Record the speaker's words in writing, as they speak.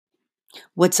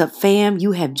What's up, fam?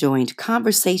 You have joined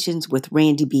Conversations with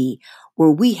Randy B, where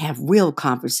we have real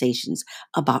conversations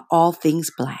about all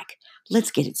things Black. Let's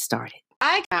get it started.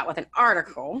 I came out with an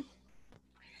article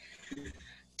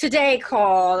today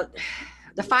called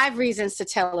The 5 Reasons to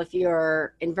Tell If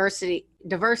Your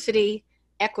Diversity,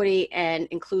 Equity, and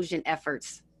Inclusion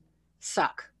Efforts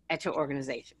Suck at your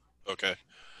organization. Okay.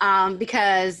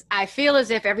 Because I feel as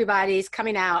if everybody's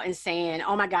coming out and saying,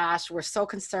 oh my gosh, we're so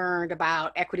concerned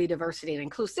about equity, diversity,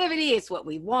 and inclusivity. It's what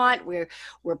we want. We're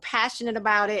passionate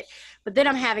about it. But then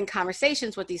I'm having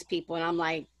conversations with these people and I'm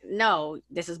like, no,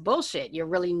 this is bullshit. You're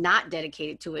really not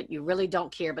dedicated to it. You really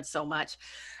don't care, but so much.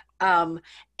 And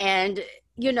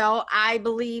I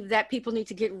believe that people need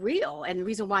to get real. And the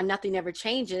reason why nothing ever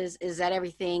changes is that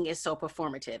everything is so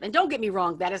performative. And don't get me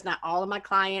wrong, that is not all of my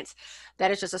clients. That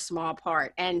is just a small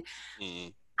part. And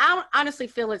I honestly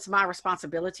feel it's my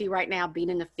responsibility right now,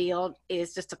 being in the field,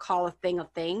 is just to call a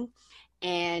thing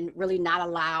and really not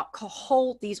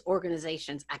hold these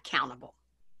organizations accountable.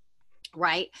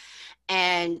 Right.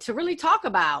 And to really talk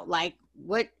about like,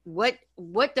 what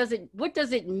does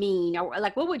it mean? Or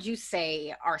like, what would you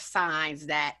say are signs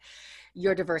that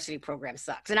your diversity program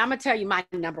sucks? And I'm gonna tell you my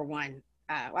number one.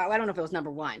 I don't know if it was number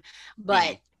one,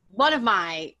 but one of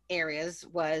my areas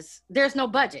was there's no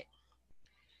budget.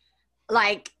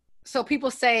 Like, so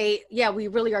people say, yeah, we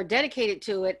really are dedicated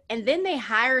to it. And then they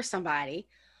hire somebody,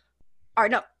 or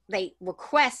no, they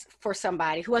request for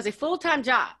somebody who has a full-time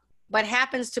job, but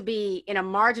happens to be in a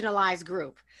marginalized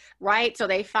group, right? So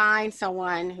they find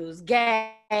someone who's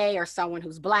gay or someone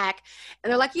who's Black, and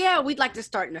they're like, yeah, we'd like to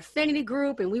start an affinity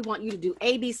group and we want you to do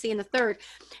A, B, C, and the third.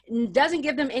 Doesn't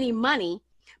give them any money,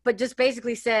 but just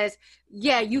basically says,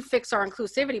 yeah, you fix our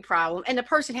inclusivity problem. And the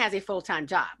person has a full-time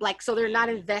job. Like, so they're not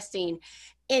investing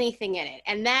anything in it.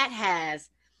 And that has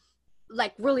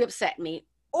like really upset me.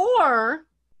 Or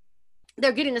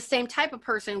they're getting the same type of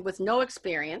person with no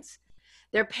experience.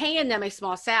 They're paying them a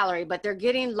small salary, but they're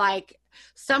getting like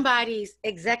somebody's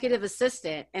executive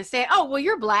assistant and say, oh, well,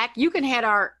 you're Black, you can head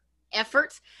our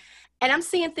efforts. And I'm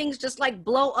seeing things just like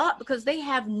blow up because they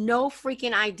have no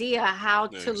freaking idea how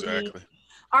to lead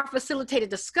our facilitated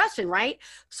discussion, right?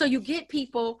 So you get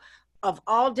people of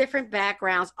all different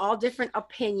backgrounds, all different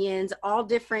opinions, all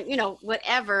different,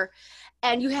 whatever.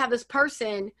 And you have this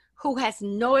person who has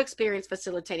no experience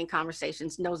facilitating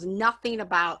conversations, knows nothing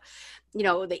about,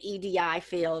 the EDI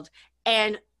field.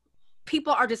 And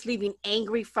people are just leaving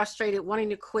angry, frustrated, wanting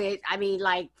to quit. I mean,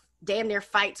 like damn near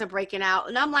fights are breaking out.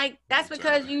 And I'm like, that's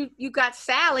because you got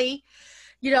Sally,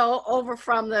 over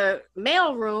from the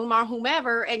mail room or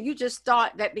whomever. And you just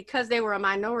thought that because they were a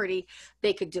minority,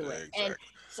 they could do it. Exactly. And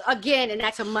so again, and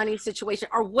that's a money situation.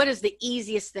 Or what is the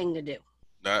easiest thing to do?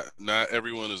 Not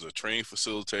everyone is a trained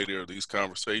facilitator of these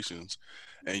conversations,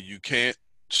 and you can't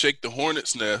shake the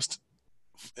hornet's nest.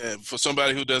 And for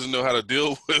somebody who doesn't know how to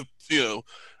deal with,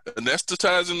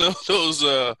 anesthetizing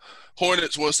those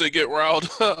hornets once they get riled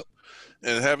up,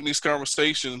 and having these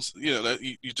conversations, that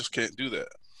you just can't do that.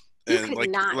 And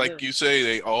like you say,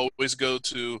 they always go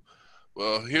to,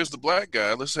 well, here's the Black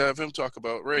guy, let's have him talk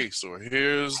about race, or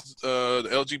here's the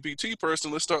LGBT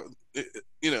person, let's talk.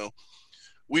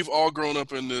 We've all grown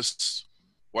up in this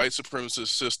white supremacist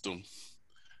system.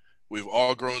 We've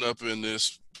all grown up in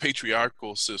this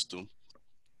patriarchal system.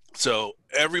 So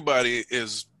everybody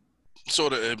is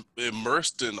sort of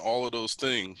immersed in all of those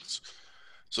things.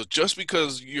 So just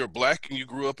because you're Black and you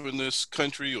grew up in this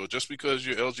country, or just because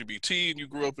you're LGBT and you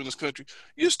grew up in this country,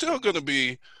 you're still going to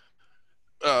be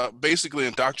basically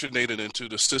indoctrinated into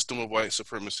the system of white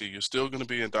supremacy. You're still going to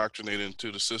be indoctrinated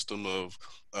into the system of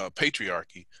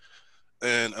patriarchy.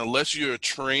 And unless you're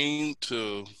trained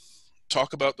to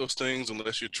talk about those things,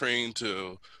 unless you're trained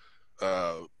to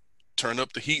turn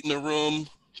up the heat in the room,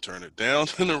 turn it down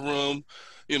in the room,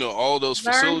 all those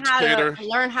facilitator.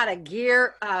 Learn how to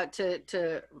gear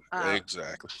to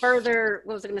exactly. Further,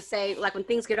 what was I going to say? Like when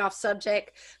things get off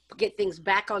subject, get things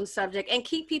back on subject and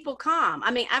keep people calm.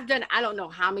 I mean, I've done, I don't know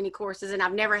how many courses, and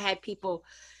I've never had people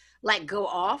like go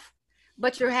off.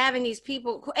 But you're having these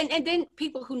people who, and then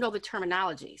people who know the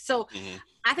terminology. So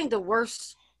I think the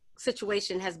worst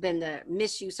situation has been the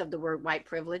misuse of the word white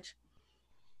privilege.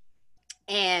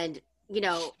 And,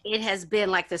 it has been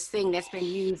like this thing that's been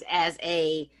used as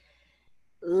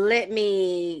let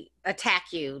me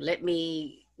attack you. Let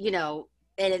me, and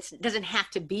it doesn't have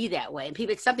to be that way. And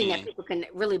it's something that people can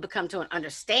really become to an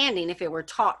understanding if it were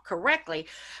taught correctly.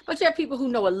 But you have people who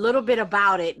know a little bit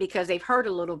about it because they've heard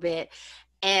a little bit,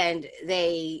 and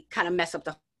they kind of mess up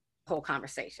the whole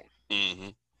conversation.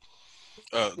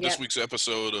 This week's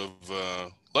episode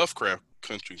of Lovecraft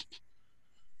Country,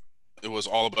 it was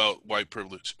all about white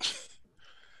privilege.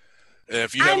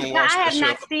 If you haven't watched I that have show,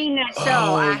 not seen that show.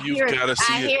 oh, you've got to I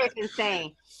see it. hear it's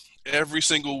insane. Every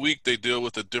single week they deal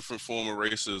with a different form of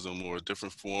racism or a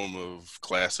different form of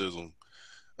classism,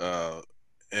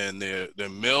 and they're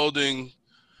melding,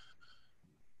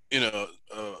 a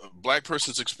black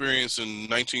person's experience in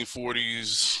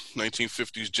 1940s,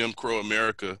 1950s Jim Crow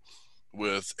America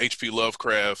with H.P.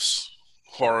 Lovecraft's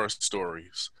horror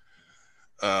stories,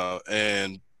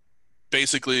 and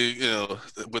basically,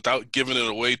 without giving it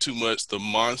away too much, the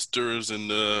monsters and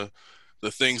the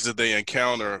things that they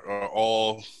encounter are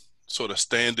all sort of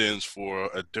stand-ins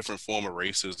for a different form of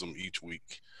racism each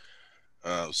week.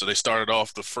 So they started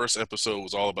off, the first episode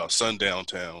was all about sundown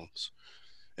towns.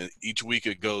 And each week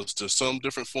it goes to some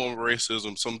different form of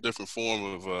racism, some different form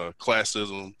of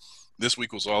classism. This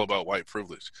week was all about white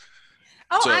privilege.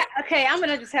 Oh, so, okay. I'm going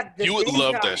to just have to. You would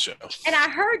love that show. And I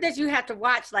heard that you have to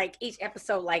watch like each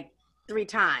episode like 3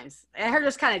 times. I heard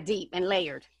it's kind of deep and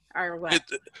layered, or what?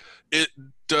 It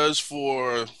does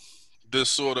for this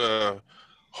sort of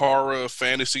horror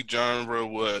fantasy genre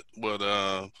what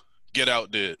Get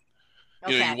Out did.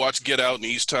 Okay. You watch Get Out, and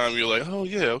each time you're like, oh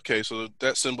yeah, okay, so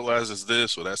that symbolizes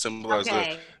this or that symbolizes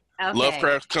that. Okay.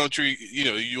 Lovecraft Country,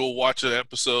 you'll watch an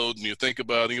episode and you think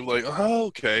about it and you're like, oh,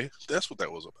 okay, that's what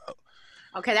that was about.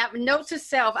 Okay, that note to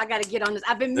self, I got to get on this.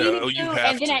 I've been meaning to,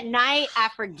 and then at night I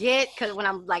forget because when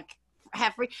I'm like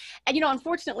half free, and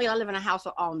unfortunately I live in a house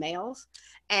of all males,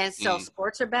 and so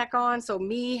sports are back on. So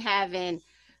me having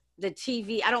the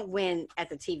TV, I don't win at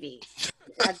the TV.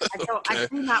 I don't. Okay. I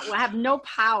do not. I have no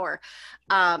power.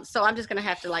 So I'm just gonna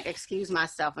have to like excuse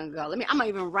myself and go. I'm gonna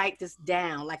even write this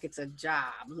down like it's a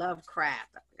job.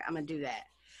 Lovecraft. I'm gonna do that.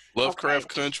 Lovecraft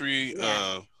Country.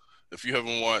 Yeah. If you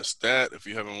haven't watched that, if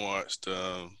you haven't watched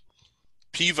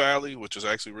P-Valley, which is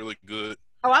actually really good.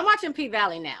 Oh, I'm watching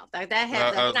P-Valley now. I love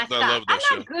that show.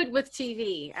 I'm not good with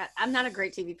TV. I'm not a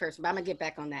great TV person, but I'm gonna get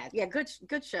back on that. Yeah, good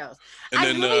shows.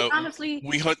 And then honestly,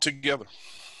 We Hunt Together.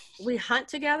 We Hunt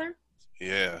Together?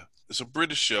 Yeah, it's a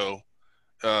British show.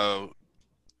 Again,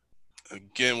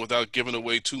 without giving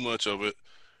away too much of it,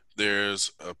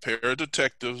 there's a pair of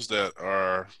detectives that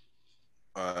are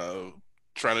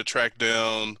trying to track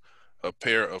down a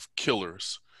pair of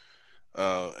killers,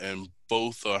 and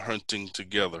both are hunting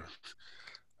together.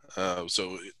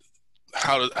 So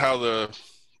how the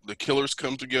killers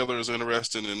come together is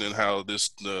interesting, and then how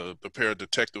the pair of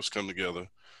detectives come together,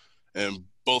 and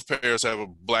both pairs have a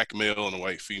black male and a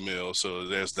white female, so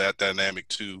there's that dynamic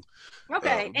too.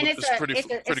 Okay, and it's pretty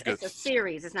good. It's a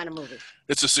series. It's not a movie.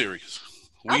 It's a series.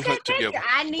 We Hunt Together.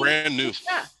 Brand new.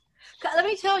 Let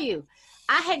me tell you,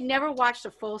 I had never watched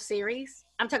a full series.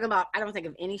 I'm talking about, I don't think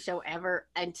of any show ever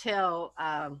until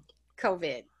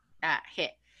COVID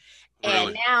hit. Really?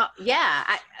 And now,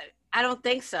 I don't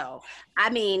think so. I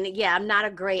mean, I'm not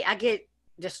I get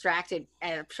distracted,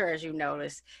 and I'm sure as you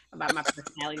notice about my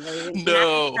personality. Really.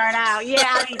 No. Start out,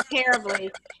 terribly.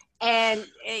 And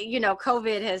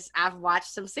I've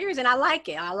watched some series and I like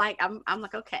it. I'm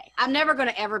like, okay, I'm never going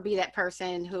to ever be that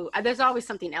person who, there's always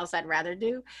something else I'd rather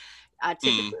do.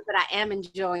 Typically, but I am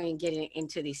enjoying getting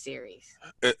into these series.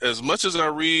 As much as I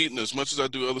read and as much as I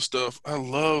do other stuff, I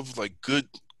love like good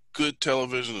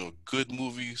television or good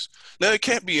movies. Now it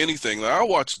can't be anything. Like, I'll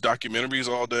watch documentaries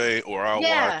all day, or I'll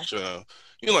watch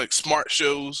like smart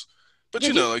shows. But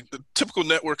like the typical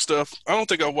network stuff, I don't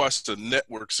think I watched a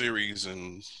network series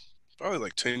in probably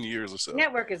like 10 years or so.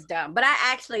 Network is dumb. But I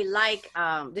actually like,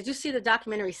 did you see the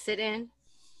documentary Sit In?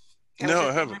 No,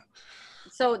 I haven't.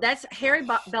 So that's Harry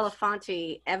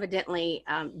Belafonte. Evidently,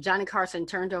 Johnny Carson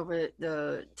turned over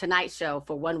the Tonight Show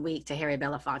for 1 week to Harry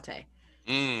Belafonte.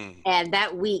 And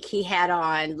that week he had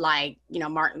on like,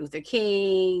 Martin Luther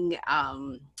King,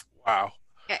 wow,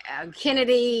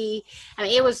 Kennedy. I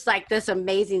mean, it was like this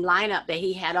amazing lineup that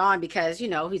he had on because,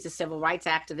 he's a civil rights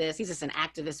activist. He's just an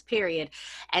activist, period.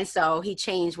 And so he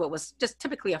changed what was just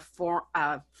typically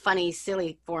a funny,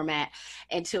 silly format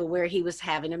into where he was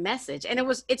having a message. And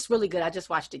it's really good. I just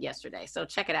watched it yesterday. So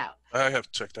check it out. I have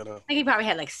to check that out. I think he probably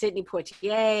had like Sidney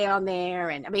Poitier on there.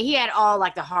 And I mean, he had all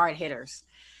like the hard hitters.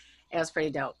 It was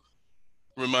pretty dope.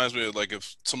 Reminds me of like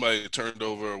if somebody turned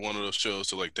over one of those shows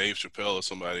to like Dave Chappelle or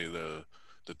somebody, the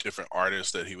different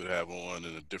artists that he would have on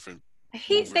and the different.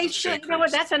 They should. You know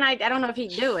what? That's an idea. I don't know if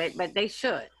he'd do it, but they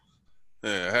should.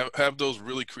 Yeah, have those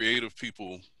really creative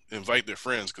people invite their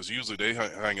friends, because usually they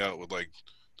hang out with like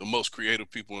the most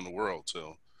creative people in the world.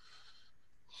 So.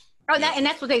 Oh, and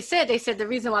that's what they said. They said the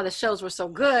reason why the shows were so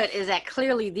good is that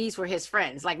clearly these were his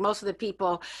friends. Like most of the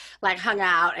people like hung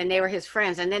out and they were his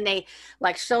friends. And then they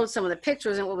like showed some of the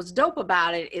pictures. And what was dope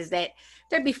about it is that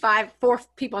there'd be four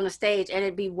people on the stage and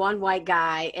it'd be one white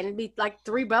guy and it'd be like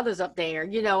three brothers up there,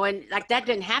 you know, and like that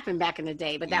didn't happen back in the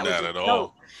day, but that was Not at dope.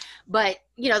 all. But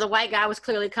you know, the white guy was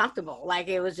clearly comfortable. Like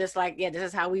it was just like, yeah, this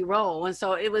is how we roll. And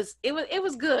so it was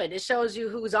good. It shows you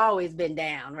who's always been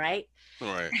down, right?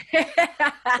 Right.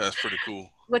 That's pretty cool.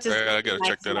 Which is I gotta nice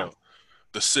check that know. out.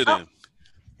 The sit-in.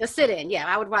 The sit-in, yeah,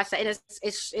 I would watch that. And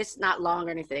it's not long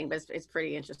or anything, but it's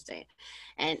pretty interesting.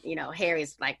 And you know,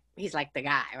 Harry's like he's like the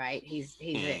guy, right? He's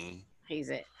it. He's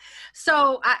it.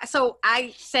 So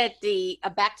I said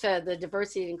back to the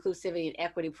diversity, inclusivity, and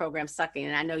equity program sucking,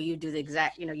 and I know you do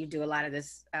you do a lot of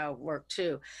this work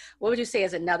too. What would you say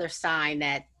is another sign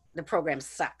that the program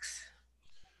sucks?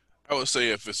 I would say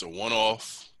if it's a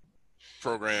one-off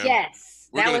program, yes,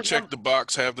 we're going to check the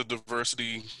box, have the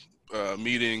diversity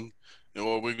meeting,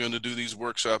 or we're going to do these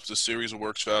workshops, a series of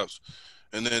workshops,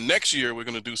 and then next year we're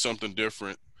going to do something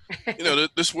different. You know,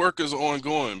 this work is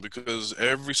ongoing because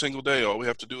every single day, all we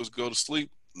have to do is go to sleep.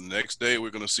 The next day, we're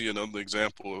going to see another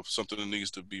example of something that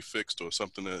needs to be fixed or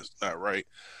something that's not right.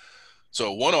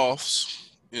 So one-offs,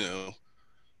 you know,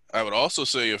 I would also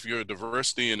say if your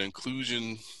diversity and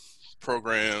inclusion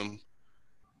program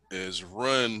is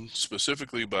run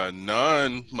specifically by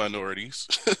non-minorities,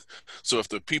 so if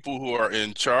the people who are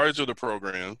in charge of the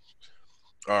program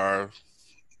are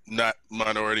not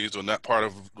minorities or not part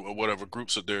of whatever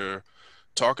groups that they're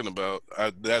talking about,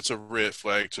 that's a red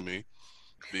flag to me.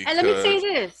 And let me say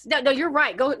this. No, you're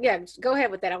right. Go ahead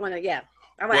with that. I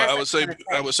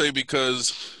would say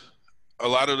because a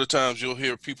lot of the times you'll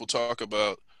hear people talk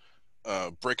about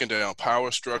breaking down power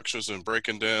structures and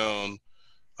breaking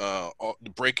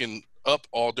up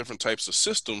all different types of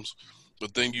systems,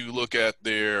 but then you look at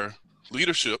their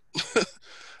leadership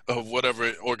of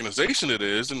whatever organization it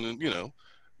is, and you know,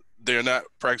 they're not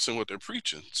practicing what they're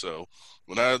preaching. So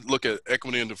when I look at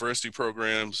equity and diversity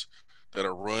programs that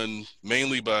are run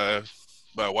mainly by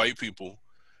white people,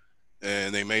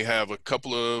 and they may have a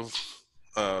couple of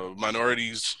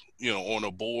minorities, you know, on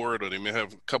a board, or they may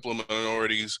have a couple of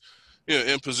minorities, you know,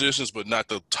 in positions, but not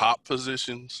the top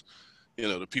positions. You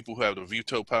know, the people who have the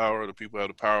veto power, the people who have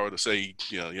the power to say,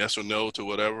 you know, yes or no to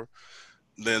whatever.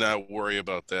 Then I worry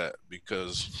about that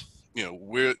because, you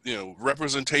know,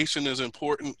 representation is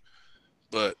important,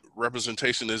 but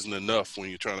representation isn't enough when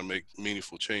you're trying to make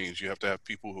meaningful change. You have to have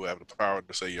people who have the power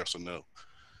to say yes or no.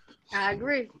 I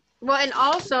agree. Well, and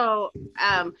also,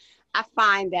 I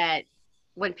find that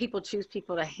when people choose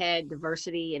people to head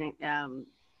diversity and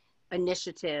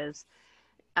initiatives,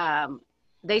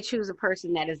 they choose a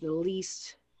person that is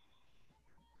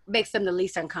makes them the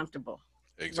least uncomfortable.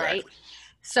 Exactly. Right?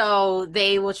 So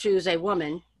they will choose a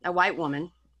white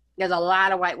woman. There's a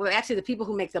lot of actually the people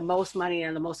who make the most money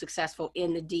and the most successful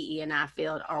in the DE&I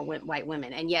field are white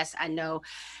women. And yes, I know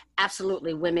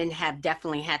absolutely women have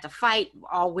definitely had to fight.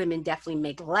 All women definitely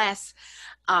make less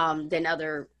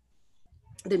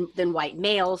than white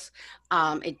males.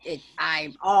 I'm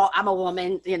a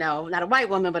woman, you know, not a white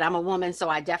woman, but I'm a woman. So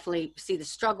I definitely see the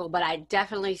struggle, but I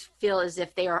definitely feel as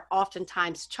if they are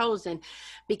oftentimes chosen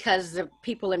because the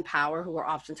people in power, who are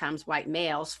oftentimes white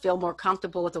males, feel more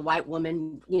comfortable with a white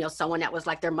woman, you know, someone that was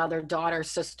like their mother, daughter,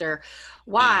 sister,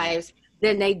 wives,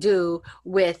 than they do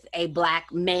with a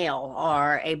black male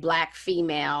or a black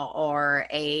female or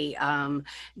a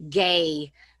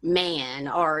gay man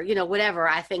or, you know, whatever.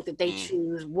 I think that they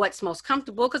choose what's most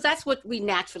comfortable because that's what we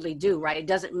naturally do, right? It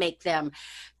doesn't make them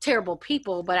terrible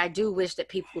people, but I do wish that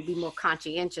people would be more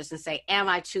conscientious and say, am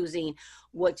I choosing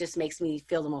what just makes me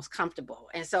feel the most comfortable?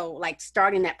 And so like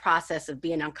starting that process of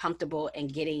being uncomfortable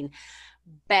and getting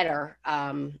better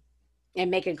and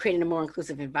creating a more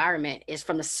inclusive environment is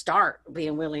from the start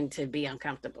being willing to be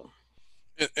uncomfortable.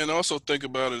 And also think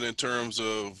about it in terms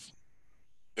of,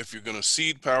 if you're going to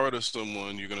cede power to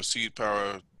someone, you're going to cede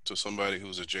power to somebody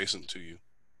who's adjacent to you.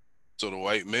 So the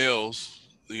white males,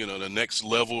 you know, the next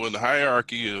level in the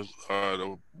hierarchy are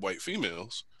the white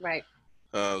females. Right.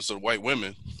 So white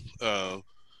women. So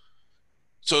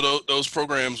those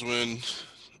programs, when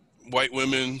white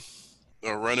women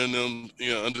are running them,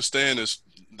 you know, understand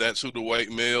that's who the white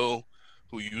male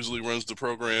who usually runs the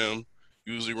program,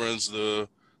 usually runs the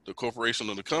corporation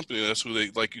or the company. That's who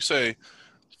they, like you say,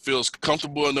 feels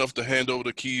comfortable enough to hand over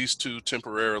the keys to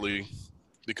temporarily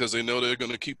because they know they're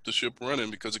going to keep the ship running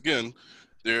because, again,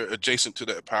 they're adjacent to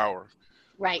that power.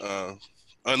 Right.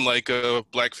 unlike a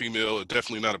black female,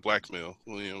 definitely not a black male.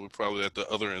 Well, we're probably at the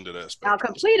other end of that A spectrum.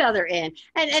 complete other end.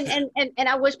 And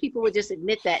I wish people would just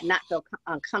admit that, not feel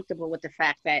uncomfortable with the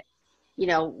fact that,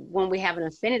 when we have an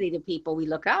affinity to people, we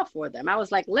look out for them. I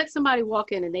was like, let somebody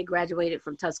walk in and they graduated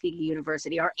from Tuskegee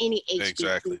University or any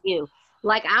Exactly. HBCU.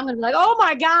 Like, I'm going to be like, oh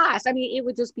my gosh. I mean, it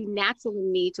would just be natural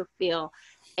in me to feel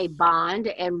a bond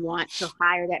and want to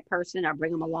hire that person or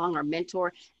bring them along or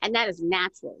mentor. And that is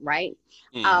natural, right?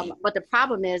 But the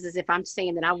problem is if I'm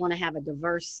saying that I want to have a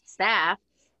diverse staff,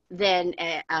 then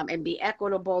and be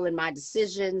equitable in my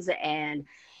decisions and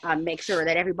make sure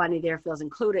that everybody there feels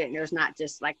included and there's not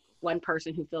just like one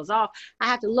person who feels off. I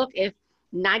have to look if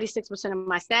 96% of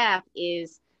my staff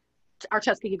are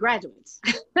Tuskegee graduates.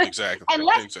 Exactly.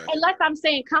 Unless I'm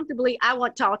saying comfortably, I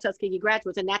want tall Tuskegee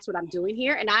graduates, and that's what I'm doing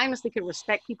here. And I honestly can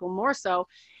respect people more so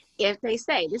if they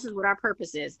say, this is what our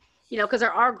purpose is. Because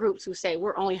there are groups who say,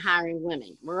 we're only hiring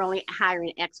women. We're only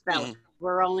hiring ex-felons.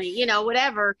 We're only,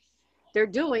 whatever they're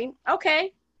doing.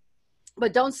 Okay.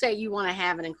 But don't say you want to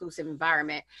have an inclusive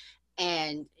environment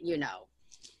and,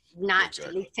 not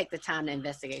at least take the time to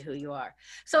investigate who you are.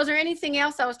 So is there anything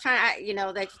else I was trying,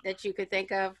 that you could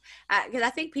think of? Because I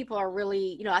think people are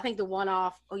really, I think the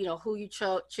one-off, who you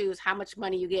choose, how much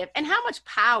money you give, and how much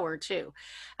power too.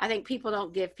 I think people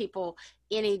don't give people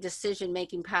any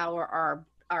decision-making power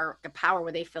or the power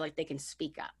where they feel like they can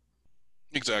speak up.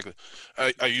 Exactly.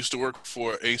 I used to work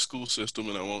for a school system,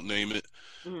 and I won't name it,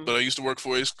 but I used to work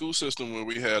for a school system where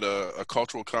we had a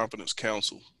cultural competence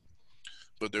council.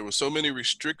 But there were so many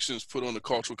restrictions put on the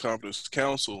Cultural Competence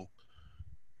Council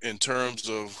in terms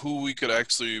of who we could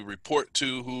actually report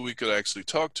to, who we could actually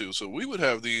talk to. So we would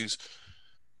have these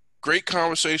great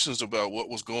conversations about what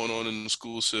was going on in the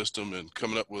school system and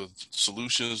coming up with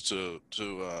solutions to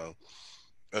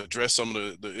address some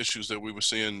of the issues that we were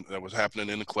seeing that was happening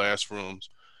in the classrooms.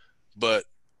 But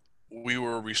we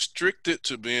were restricted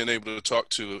to being able to talk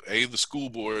to the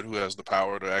school board, who has the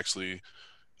power to actually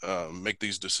make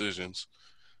these decisions.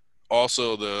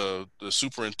 Also, the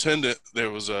superintendent, there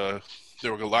were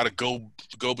a lot of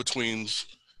go-betweens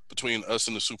between us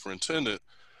and the superintendent.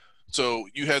 So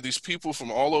you had these people from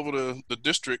all over the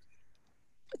district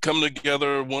come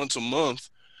together once a month,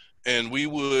 and we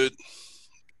would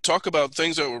talk about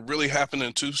things that were really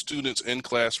happening to students in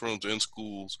classrooms, in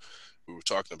schools. We were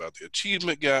talking about the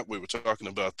achievement gap. We were talking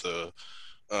about the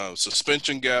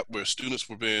suspension gap, where students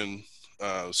were being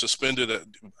suspended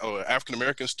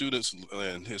African-American students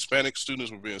and Hispanic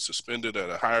students were being suspended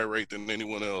at a higher rate than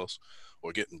anyone else,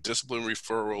 or getting discipline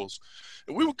referrals.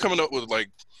 And we were coming up with like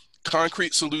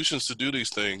concrete solutions to do these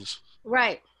things.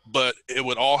 Right. But it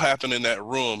would all happen in that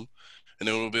room. And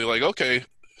then it would be like, okay,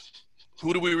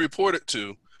 who do we report it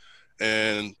to?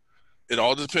 And it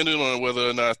all depended on whether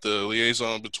or not the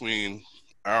liaison between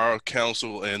our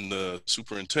council and the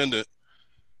superintendent,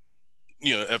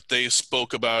 if they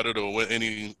spoke about it or went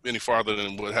any farther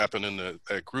than what happened in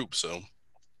that group. So,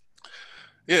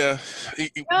 yeah,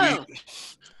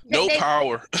 no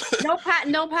power.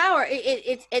 No power.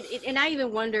 And I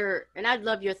even wonder, and I'd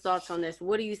love your thoughts on this.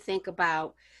 What do you think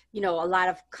about, a lot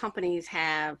of companies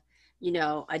have,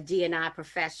 a D&I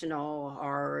professional,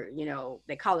 or,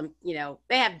 they call them,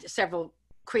 they have several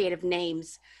creative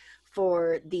names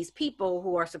for these people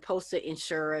who are supposed to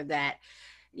ensure that,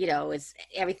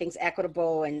 everything's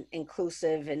equitable and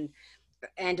inclusive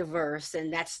and diverse,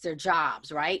 and that's their jobs,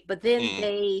 right? But then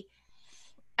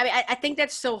I think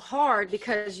that's so hard,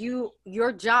 because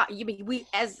your job, we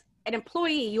as an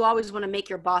employee, you always want to make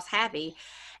your boss happy,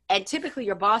 and typically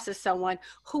your boss is someone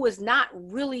who is not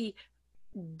really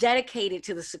dedicated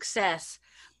to the success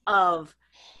of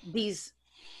these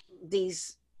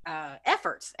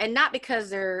efforts, and not because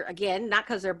they're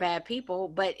bad people,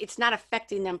 but it's not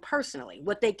affecting them personally.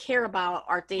 What they care about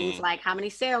are things like, how many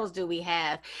sales do we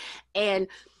have? And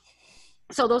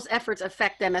so those efforts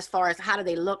affect them as far as how do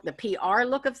they look, the PR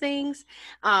look of things,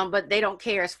 but they don't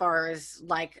care as far as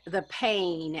like the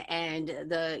pain and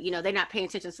they're not paying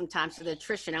attention sometimes to the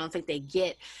attrition. I don't think they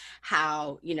get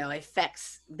how, it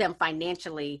affects them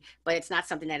financially, but it's not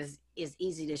something that is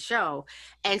easy to show.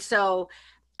 And so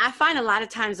I find a lot of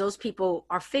times those people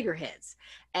are figureheads.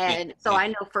 And so I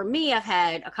know for me, I've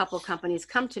had a couple of companies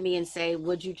come to me and say,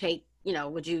 would you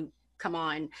come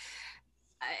on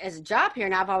as a job here?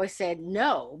 And I've always said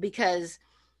no, because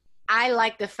I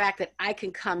like the fact that I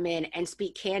can come in and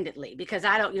speak candidly, because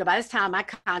I don't, by this time my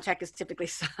contract is typically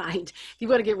signed. If you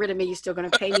want to get rid of me, you're still going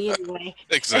to pay me anyway.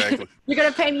 Exactly. You're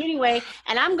going to pay me anyway.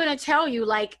 And I'm going to tell you,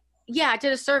 like, yeah, I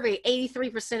did a survey.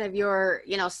 83% of your,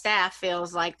 staff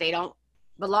feels like they don't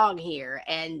belong here,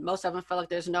 and most of them feel like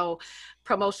there's no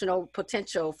promotional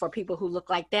potential for people who look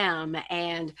like them.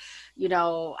 And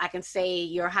I can say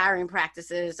your hiring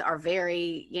practices are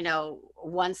very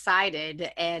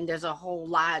one-sided, and there's a whole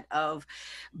lot of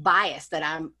bias that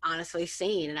I'm honestly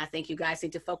seeing, and I think you guys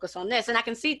need to focus on this. And I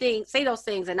can say those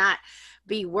things and not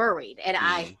be worried. And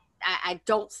I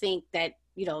don't think that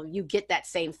you get that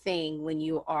same thing when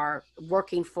you are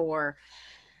working for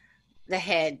the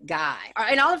head guy.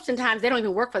 And oftentimes they don't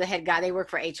even work for the head guy; they work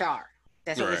for HR.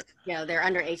 That's what they're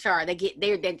under HR.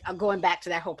 They're going back to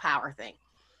that whole power thing.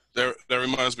 That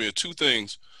reminds me of two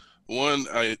things. One,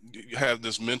 I have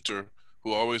this mentor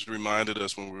who always reminded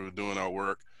us when we were doing our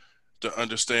work to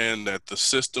understand that the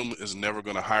system is never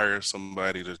going to hire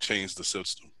somebody to change the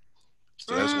system.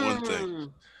 So that's one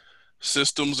thing.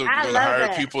 Systems are going to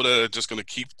hire people that are just going to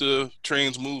keep the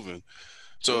trains moving.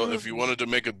 So if you wanted to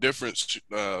make a difference,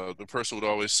 the person would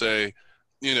always say,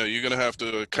 you're going to have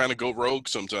to kind of go rogue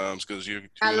sometimes, because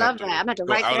I love that. I'm going to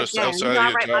write that down. Outside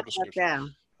of your job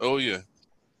description. Oh, yeah.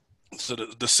 So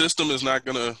the system is not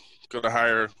going to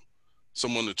hire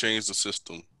someone to change the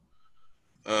system.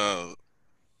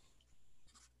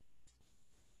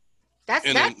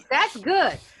 That's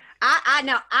good. I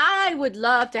know I would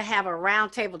love to have a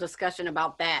roundtable discussion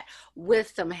about that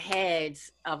with some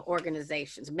heads of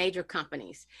organizations, major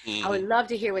companies. I would love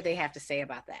to hear what they have to say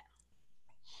about that.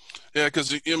 Yeah,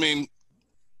 because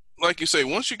like you say,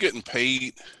 once you're getting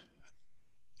paid,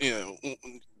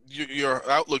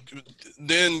 your outlook,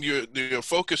 then your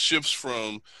focus shifts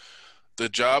from the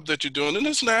job that you're doing, and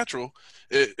it's natural.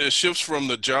 It shifts from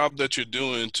the job that you're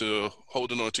doing to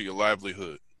holding on to your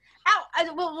livelihood.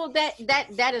 Well,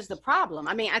 that is the problem.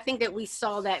 I mean, I think that we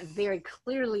saw that very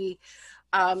clearly.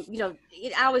 I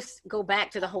always go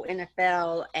back to the whole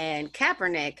NFL and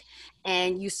Kaepernick,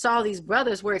 and you saw these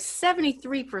brothers where it's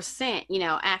 73%,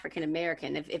 African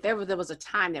American. If ever there was a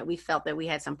time that we felt that we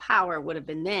had some power, it would have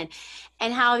been then.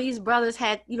 And how these brothers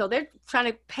had, they're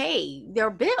trying to pay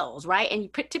their bills, right? And you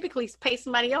typically pay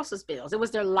somebody else's bills. It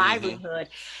was their livelihood.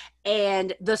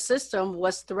 And the system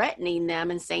was threatening them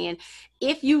and saying,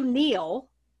 if you kneel,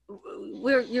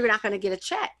 you're not going to get a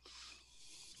check.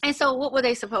 And so what were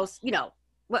they supposed,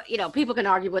 people can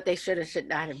argue what they should or should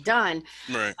not have done.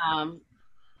 Right.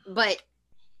 But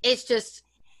it's just,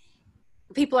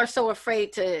 people are so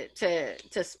afraid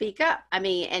to speak up. I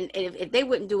mean, and if they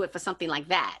wouldn't do it for something like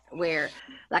that, where,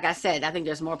 like I said, I think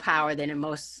there's more power than in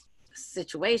most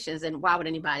situations, then why would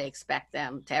anybody expect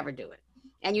them to ever do it?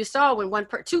 And you saw when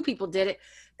two people did it,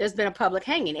 there's been a public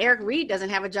hanging. Eric Reed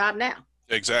doesn't have a job now.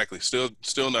 Exactly. Still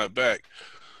not back.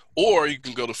 Or you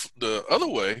can go the other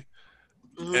way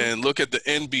and look at the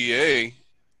NBA,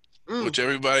 which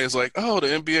everybody is like, oh, the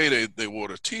NBA, they wore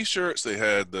the T-shirts, they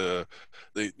had the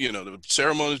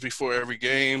ceremonies before every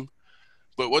game.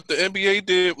 But what the NBA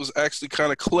did was actually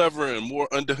kind of clever and more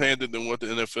underhanded than what the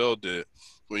NFL did,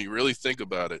 when you really think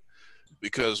about it.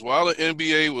 Because while the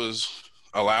NBA was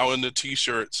allowing the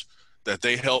T-shirts that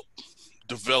they helped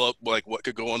develop, like what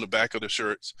could go on the back of the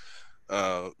shirts,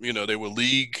 they were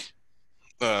league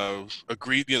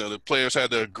agreed, the players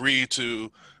had to agree to,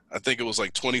 I think it was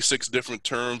like 26 different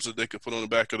terms that they could put on the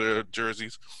back of their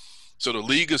jerseys. So the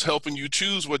league is helping you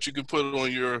choose what you can put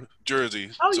on your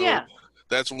jersey. Oh, so yeah.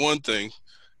 That's one thing.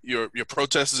 Your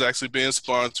protest is actually being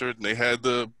sponsored, and they had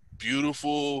the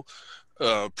beautiful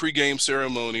pregame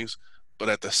ceremonies. But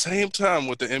at the same time,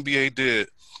 what the NBA did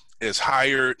is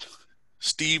hired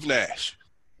Steve Nash.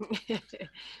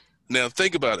 Now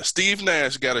think about it. Steve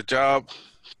Nash got a job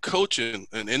coaching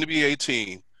an NBA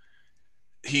team.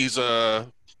 He's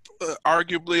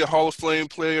arguably a Hall of Fame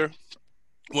player,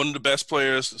 one of the best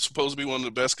players, supposed to be one of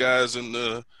the best guys in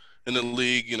the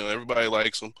league. Everybody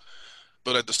likes him.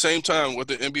 But at the same time, what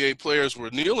the NBA players were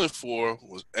kneeling for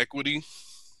was equity,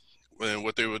 and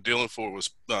what they were dealing for was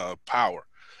power.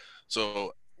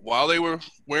 So while they were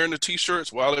wearing the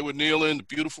T-shirts, while they were kneeling, the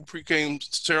beautiful pregame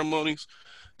ceremonies,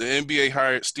 the NBA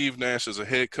hired Steve Nash as a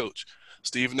head coach.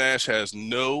 Steve Nash has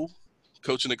no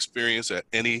coaching experience at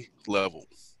any level.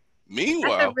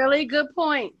 Meanwhile, that's a really good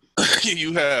point.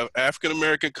 You have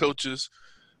African-American coaches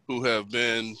who have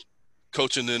been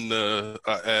coaching in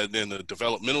the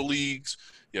developmental leagues.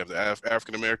 You have the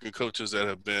African-American coaches that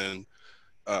have been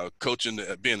coaching,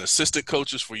 being assistant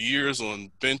coaches for years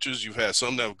on benches. You've had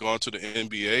some that have gone to the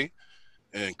NBA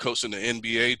and coaching the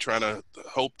NBA, trying to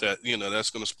hope that, that's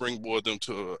going to springboard them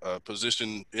to a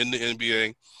position in the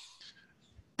NBA.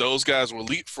 Those guys were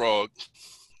leapfrog.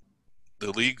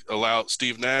 The league allowed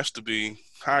Steve Nash to be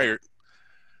hired,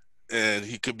 and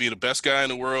he could be the best guy in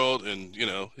the world, and,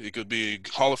 he could be a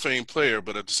Hall of Fame player.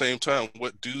 But at the same time,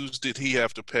 what dues did he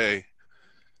have to pay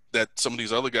that some of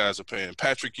these other guys are paying.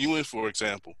 Patrick Ewing, for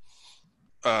example,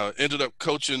 ended up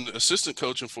assistant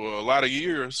coaching for a lot of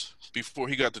years before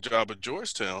he got the job at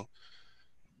Georgetown.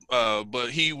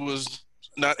 But he was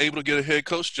not able to get a head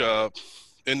coach job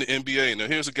in the NBA. Now,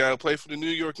 here's a guy who played for the New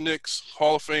York Knicks,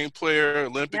 Hall of Fame player,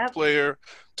 Olympic player,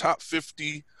 top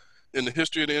 50 in the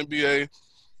history of the NBA,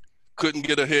 couldn't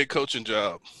get a head coaching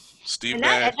job. Steve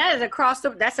Nash. That is across the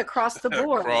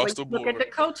board. Across the board. Look at the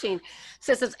coaching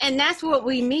systems, and that's what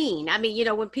we mean. I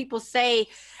mean, when people say,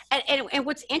 and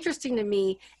what's interesting to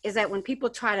me is that when people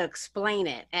try to explain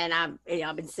it, and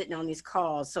I've been sitting on these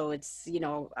calls, so it's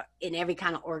in every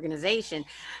kind of organization,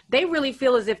 they really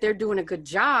feel as if they're doing a good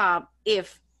job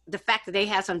if the fact that they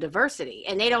have some diversity,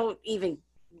 and they don't even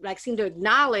seem to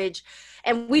acknowledge,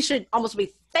 and we should almost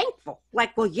be thankful,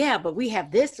 well, yeah, but we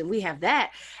have this and we have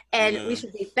that, and we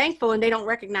should be thankful. And they don't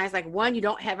recognize, one, you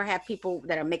don't ever have people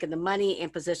that are making the money in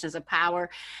positions of power,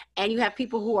 and you have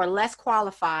people who are less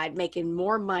qualified making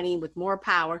more money with more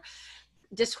power,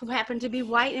 just who happen to be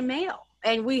white and male,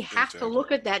 and we have to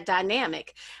look at that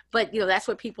dynamic. But that's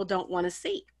what people don't want to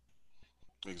see.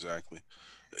 Exactly.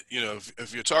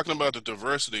 If you're talking about the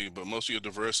diversity, but most of your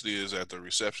diversity is at the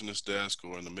receptionist desk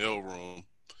or in the mailroom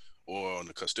or on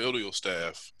the custodial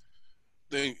staff,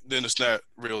 then it's not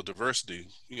real diversity.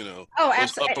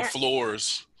 Those upper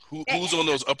floors. Who's on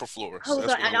those upper floors?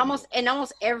 And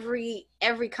almost every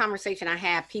conversation I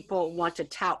have, people want to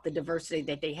tout the diversity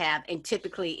that they have, and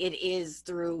typically it is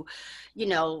through,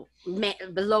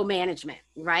 below management,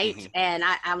 right? Mm-hmm. And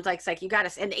I was like, you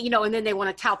got to, and then they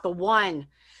want to tout the one.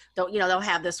 They'll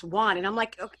have this one, and I'm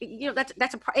like, okay,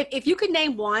 that's if you could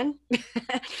name one,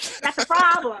 that's a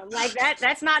problem.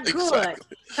 That's not good.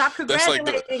 Exactly. Stop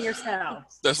congratulating yourself.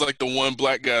 That's like the one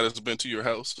black guy that's been to your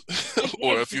house,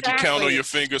 or if you can count on your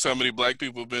fingers how many black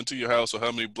people have been to your house, or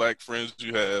how many black friends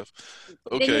you have.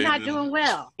 Okay, then you're not doing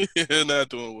well. You're not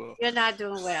doing well. You're not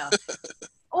doing well.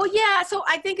 Oh yeah, so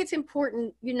I think it's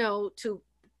important, to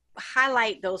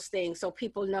highlight those things so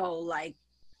people know,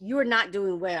 you're not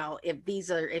doing well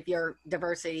if your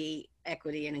diversity,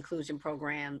 equity, and inclusion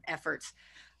program efforts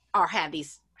have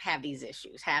these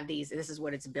issues, this is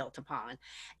what it's built upon. And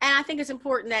I think it's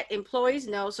important that employees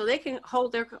know so they can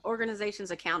hold their organizations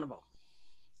accountable.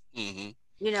 Mm-hmm.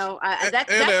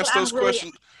 Ask those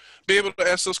questions. Be able to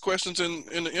ask those questions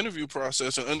in the interview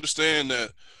process, and understand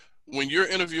that when you're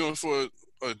interviewing for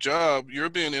a job, you're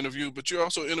being interviewed, but you're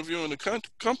also interviewing the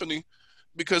company.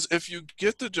 Because if you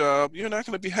get the job, you're not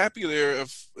going to be happy there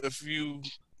if you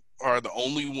are the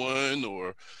only one,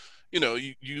 or,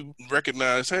 you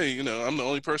recognize, hey, I'm the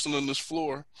only person on this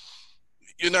floor.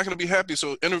 You're not going to be happy.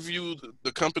 So interview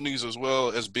the companies as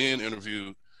well as being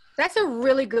interviewed. That's a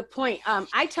really good point.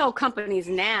 I tell companies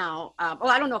now,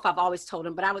 I don't know if I've always told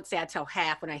them, but I would say I tell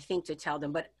half when I think to tell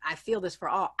them, but I feel this for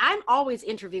all. I'm always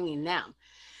interviewing them.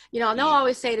 They'll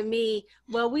always say to me,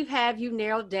 well, we've had you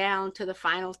narrowed down to the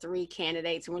final 3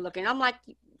 candidates, and we're looking. I'm like,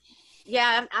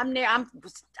 yeah, I'm there.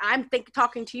 I'm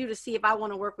talking to you to see if I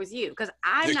want to work with you, because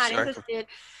I'm not interested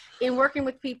in working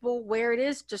with people where it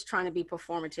is just trying to be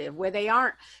performative, where they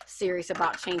aren't serious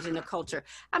about changing the culture.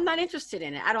 I'm not interested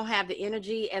in it. I don't have the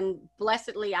energy, and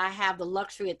blessedly, I have the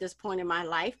luxury at this point in my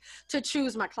life to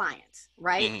choose my clients,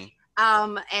 right? Mm-hmm.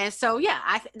 And so,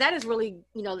 that is really,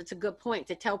 it's a good point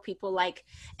to tell people,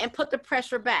 and put the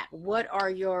pressure back. What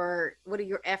are your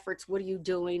efforts? What are you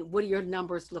doing? What do your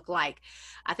numbers look like?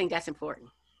 I think that's important,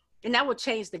 and that will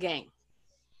change the game.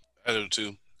 I do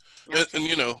too.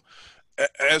 And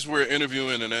as we're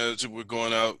interviewing and as we're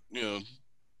going out,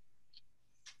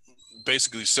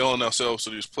 basically selling ourselves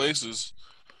to these places,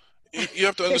 you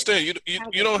have to understand,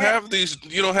 you don't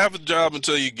have a job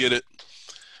until you get it.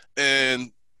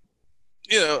 And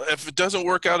if it doesn't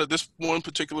work out at this one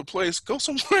particular place, go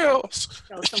somewhere else.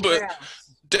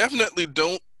 Definitely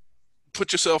don't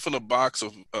put yourself in a box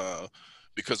of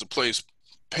because a place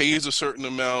pays a certain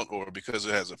amount, or because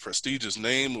it has a prestigious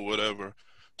name or whatever,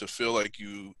 to feel like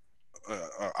you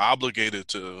are obligated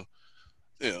to,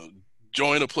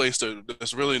 join a place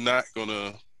that's really not going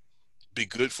to be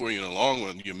good for you in the long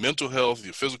run. Your mental health,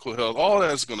 your physical health, all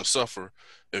that's going to suffer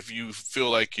if you feel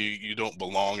like you don't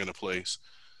belong in a place.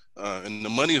 And the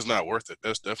money is not worth it.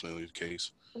 That's definitely the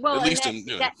case. Well, at least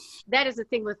that is the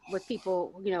thing with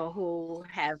people, who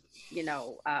have,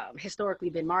 historically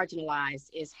been marginalized,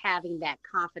 is having that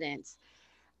confidence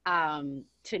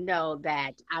to know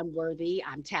that I'm worthy,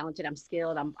 I'm talented, I'm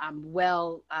skilled, I'm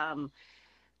well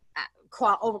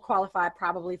overqualified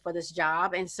probably for this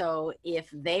job. And so if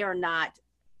they are not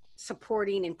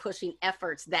supporting and pushing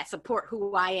efforts that support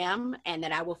who I am, and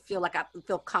that I will feel like I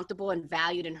feel comfortable and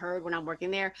valued and heard when I'm working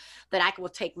there, that I will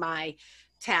take my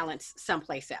talents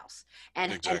someplace else.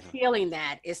 And Exactly. feeling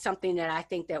that is something that I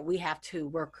think that we have to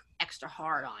work extra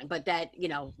hard on, but that,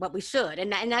 but we should.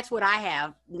 And that's what I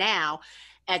have now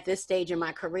at this stage in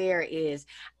my career is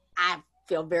I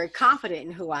feel very confident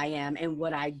in who I am and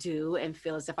what I do and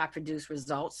feel as if I produce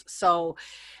results. So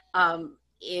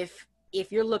if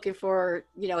you're looking for,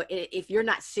 if you're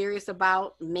not serious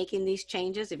about making these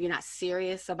changes, if you're not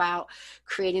serious about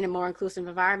creating a more inclusive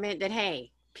environment, then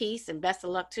hey, peace and best of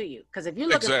luck to you. Because if you're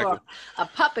looking for a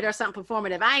puppet or something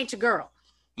performative, I ain't your girl.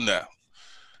 No.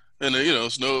 And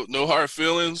it's no hard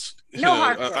feelings.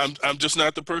 Hard feelings. I'm just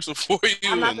not the person for you.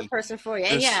 I'm not the person for you.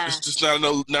 And it's just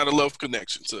not a love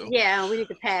connection. So yeah, we need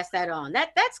to pass that on.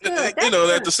 That's good. That's good.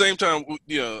 At the same time,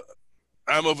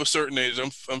 I'm of a certain age.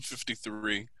 I'm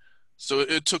 53, so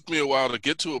it took me a while to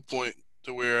get to a point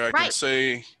to where I can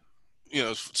say,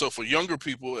 so for younger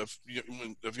people,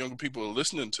 if younger people are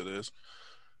listening to this,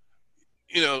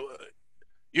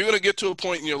 you're going to get to a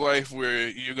point in your life where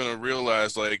you're going to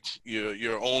realize like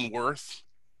your own worth.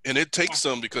 And it takes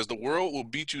some, because the world will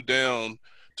beat you down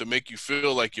to make you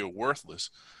feel like you're worthless.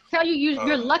 Tell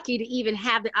you're lucky to even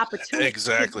have the opportunity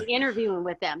to be interviewing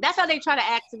with them. That's how they try to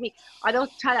ask me. Or they'll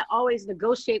try to always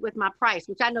negotiate with my price,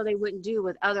 which I know they wouldn't do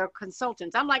with other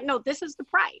consultants. I'm like, no, this is the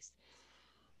price.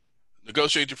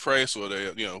 Negotiate your price, or they,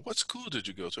 what school did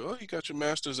you go to? Oh, you got your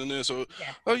master's in this. Or,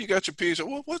 oh, you got your PhD.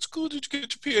 Well, what school did you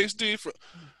get your PhD from?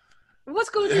 What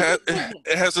school did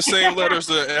it has the same letters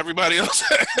that everybody else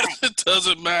has. It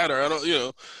doesn't matter. I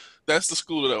don't, that's the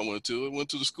school that I went to. I went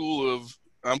to the school of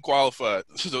I'm qualified,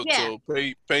 so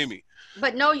pay me.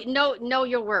 But know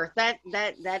your worth. That's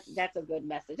a good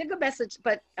message. A good message,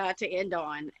 but to end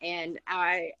on. And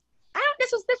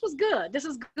this was good. This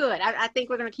is good. I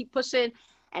think we're gonna keep pushing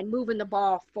and moving the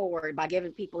ball forward by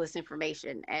giving people this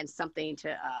information and something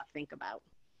to think about.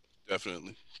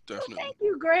 Definitely. Well, thank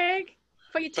you, Greg,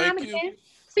 for your time again.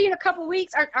 See you in a couple of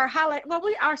weeks. Or highlight. Well,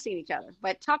 we are seeing each other,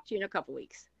 but talk to you in a couple of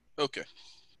weeks. Okay.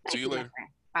 See you later.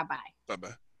 Bye-bye.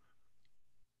 Bye-bye.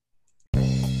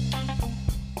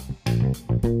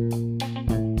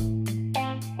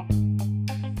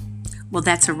 Well,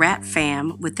 that's a wrap,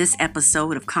 fam, with this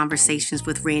episode of Conversations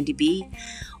with Randy B.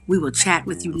 We will chat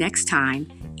with you next time.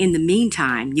 In the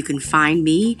meantime, you can find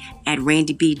me at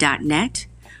randyb.net,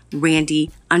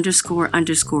 Randy__B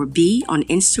on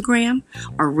Instagram,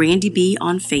 or Randy B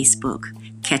on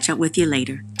Facebook. Catch up with you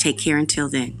later. Take care until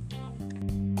then.